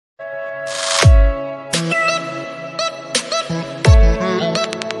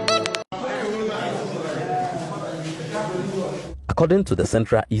According to the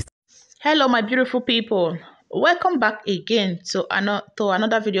Central East. Hello, my beautiful people. Welcome back again to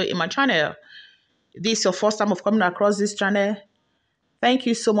another video in my channel. This is your first time of coming across this channel. Thank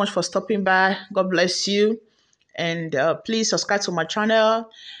you so much for stopping by. God bless you. And please subscribe to my channel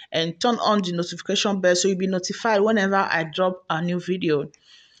and turn on the notification bell so you'll be notified whenever I drop a new video.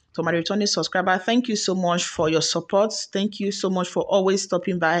 To my returning subscriber, thank you so much for your support. Thank you so much for always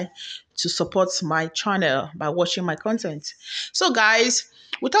stopping by to support my channel by watching my content. So guys,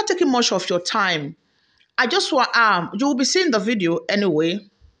 without taking much of your time, I just want you will be seeing the video anyway.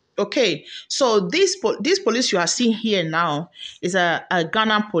 Okay, so this police you are seeing here now is a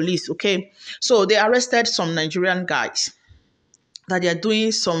Ghana police. Okay, so they arrested some Nigerian guys that they are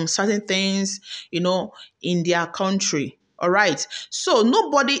doing some certain things, in their country. All right. So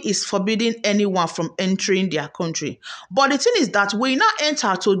nobody is forbidding anyone from entering their country. But the thing is that we now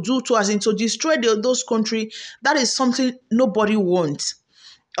enter to do to as in to destroy those country. That is something nobody wants.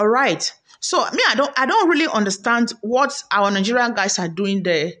 All right. So me, I don't really understand what our Nigerian guys are doing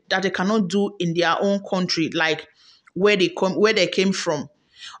there that they cannot do in their own country, like where they came from.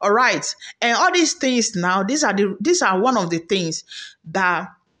 All right. And all these things now, these are one of the things that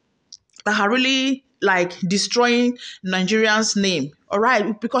are really like destroying Nigerians' name. All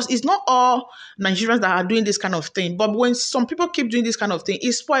right. Because it's not all Nigerians that are doing this kind of thing. But when some people keep doing this kind of thing,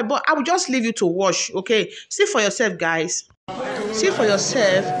 it's spoiled. But I will just leave you to watch. Okay. See for yourself, guys. See for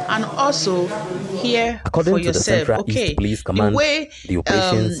yourself and also hear According for to yourself. The Central Okay, East Police Command, the way the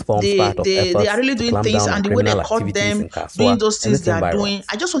operations forms part of efforts they are really to doing clamp things down on and the way they criminal caught activities them in Kaswa doing those and things its they are doing. environs.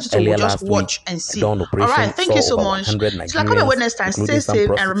 I just want you to Earlier just last watch week, and a see. dawn All operation right, thank saw you so over much. 100 Till I come in Nigerians, Wednesday, stay including some safe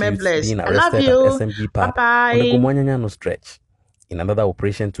and remain prostitutes, blessed. being I love arrested at you. SMG Bye Park on the bye. Gumwanyanyano stretch. In another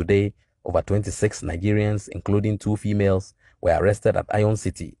operation today, over 26 Nigerians, including 2 females, were arrested at Iron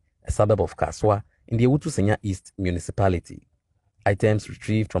City, a suburb of Kaswa, in the Ewutu-Senya East municipality. Items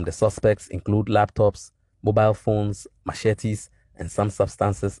retrieved from the suspects include laptops, mobile phones, machetes, and some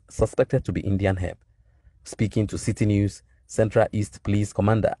substances suspected to be Indian hemp. Speaking to City News, Central East Police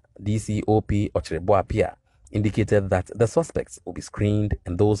Commander DCOP Ochrebo Apia indicated that the suspects will be screened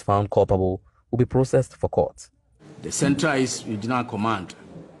and those found culpable will be processed for court. The Central East Regional Command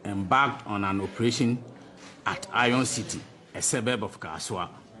embarked on an operation at Iron City, a suburb of Kaswa,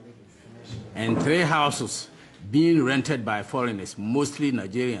 and 3 houses being rented by foreigners, mostly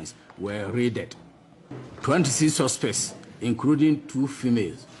Nigerians, were raided. 26 suspects, including 2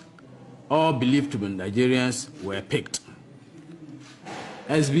 females, all believed to be Nigerians, were picked.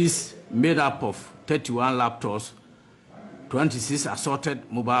 SBs made up of 31 laptops, 26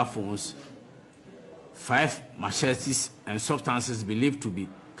 assorted mobile phones, 5 machetes, and substances believed to be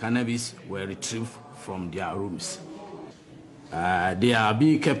cannabis were retrieved from their rooms. They are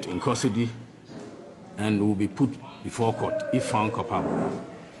being kept in custody and will be put before court if found culpable.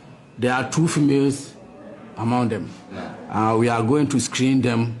 There are 2 females among them. We are going to screen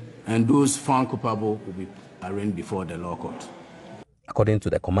them, and those found culpable will be arraigned before the law court. According to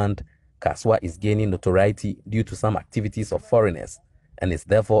the command, Kaswa is gaining notoriety due to some activities of foreigners and is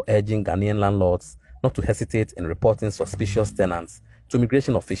therefore urging Ghanaian landlords not to hesitate in reporting suspicious tenants to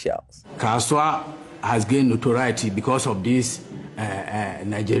immigration officials. Kaswa has gained notoriety because of these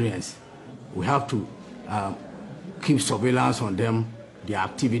Nigerians. We have to keep surveillance on them, their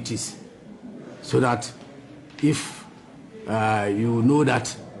activities, so that if you know that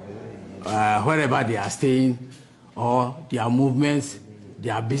wherever they are staying or their movements,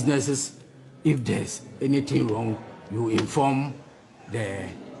 their businesses, if there's anything wrong, you inform the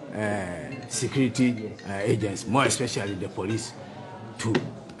security agents, more especially the police, to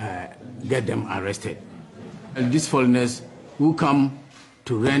get them arrested. And these foreigners who come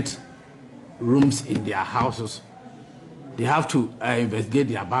to rent rooms in their houses, they have to investigate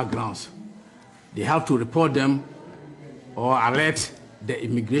their backgrounds. They have to report them or alert the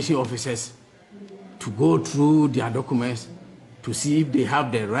immigration officers to go through their documents to see if they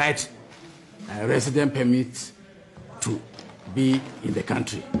have the right resident permits to be in the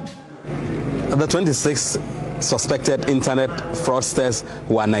country. The 26 suspected internet fraudsters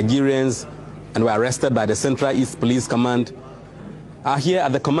who are Nigerians and were arrested by the Central East Police Command are here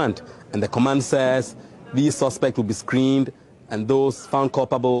at the command. And the command says these suspects will be screened and those found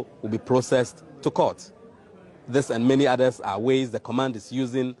culpable will be processed to court. This and many others are ways the command is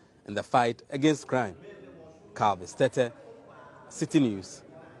using in the fight against crime. Calvis Tete, City News,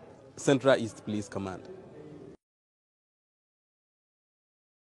 Central East Police Command.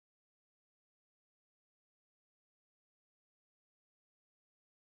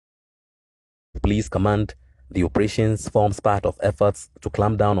 Police Command, the operations forms part of efforts to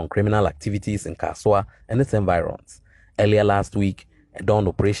clamp down on criminal activities in Kaswa and its environs. Earlier last week, a dawn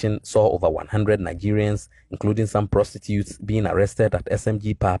operation saw over 100 Nigerians, including some prostitutes, being arrested at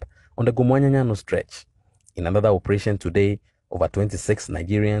SMG Pub on the Gumwanyanyano stretch. In another operation today, over 26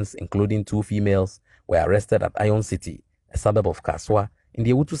 Nigerians, including 2 females, were arrested at Iron City, a suburb of Kaswa, in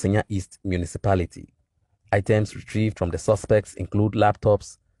the Ewutu Senya East municipality. Items retrieved from the suspects include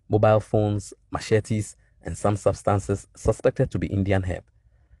laptops, mobile phones, machetes, and some substances suspected to be Indian hemp.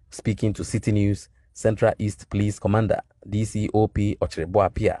 Speaking to City News, Central East Police Commander DCOP Ochirebo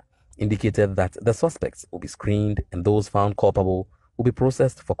Apia indicated that the suspects will be screened and those found culpable will be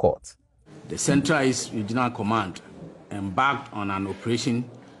processed for court. The Central East Regional Command embarked on an operation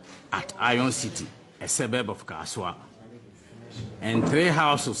at Iron City, a suburb of Kaswa, and 3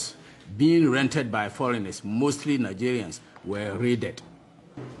 houses being rented by foreigners, mostly Nigerians, were raided.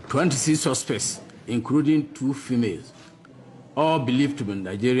 26 suspects, including 2 females, all believed to be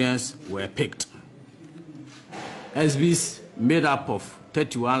Nigerians, were picked. SBs made up of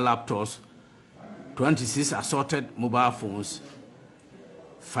 31 laptops, 26 assorted mobile phones,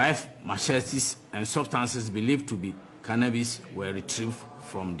 5 machetes, and substances believed to be cannabis were retrieved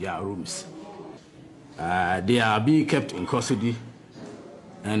from their rooms. They are being kept in custody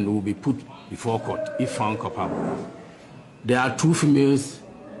and will be put before court if found culpable. There are 2 females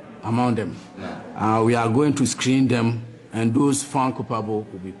among them. We are going to screen them, and those found culpable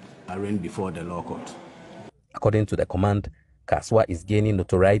will be arraigned before the law court. According to the command, Kaswa is gaining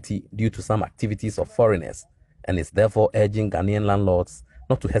notoriety due to some activities of foreigners and is therefore urging Ghanaian landlords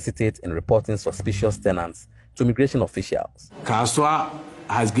not to hesitate in reporting suspicious tenants to immigration officials. Kaswa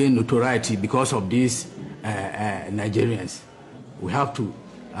has gained notoriety because of these Nigerians. We have to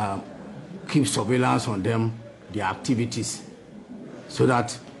keep surveillance on them, their activities, so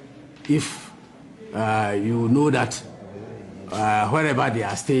that if you know that wherever they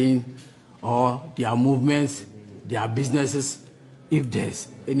are staying or their movements, their businesses, if there's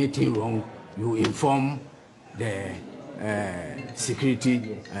anything wrong, you inform the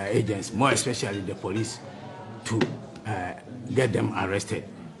security agents, more especially the police, to get them arrested.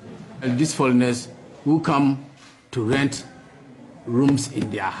 And these foreigners who come to rent rooms in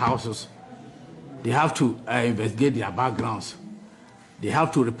their houses, they have to investigate their backgrounds. They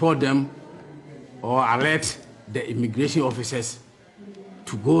have to report them or alert the immigration officers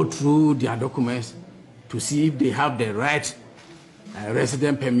to go through their documents to see if they have the right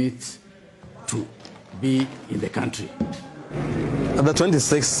resident permits to be in the country. The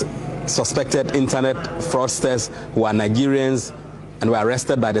 26 suspected internet fraudsters who are Nigerians and were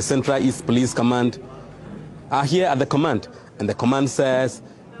arrested by the Central East Police Command are here at the command, and the command says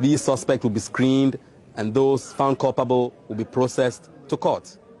these suspects will be screened and those found culpable will be processed to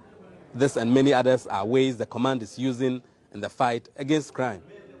court. This and many others are ways the command is using in the fight against crime.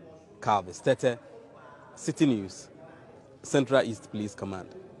 Calvis Tete, City News, Central East Police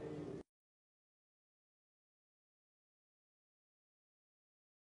Command.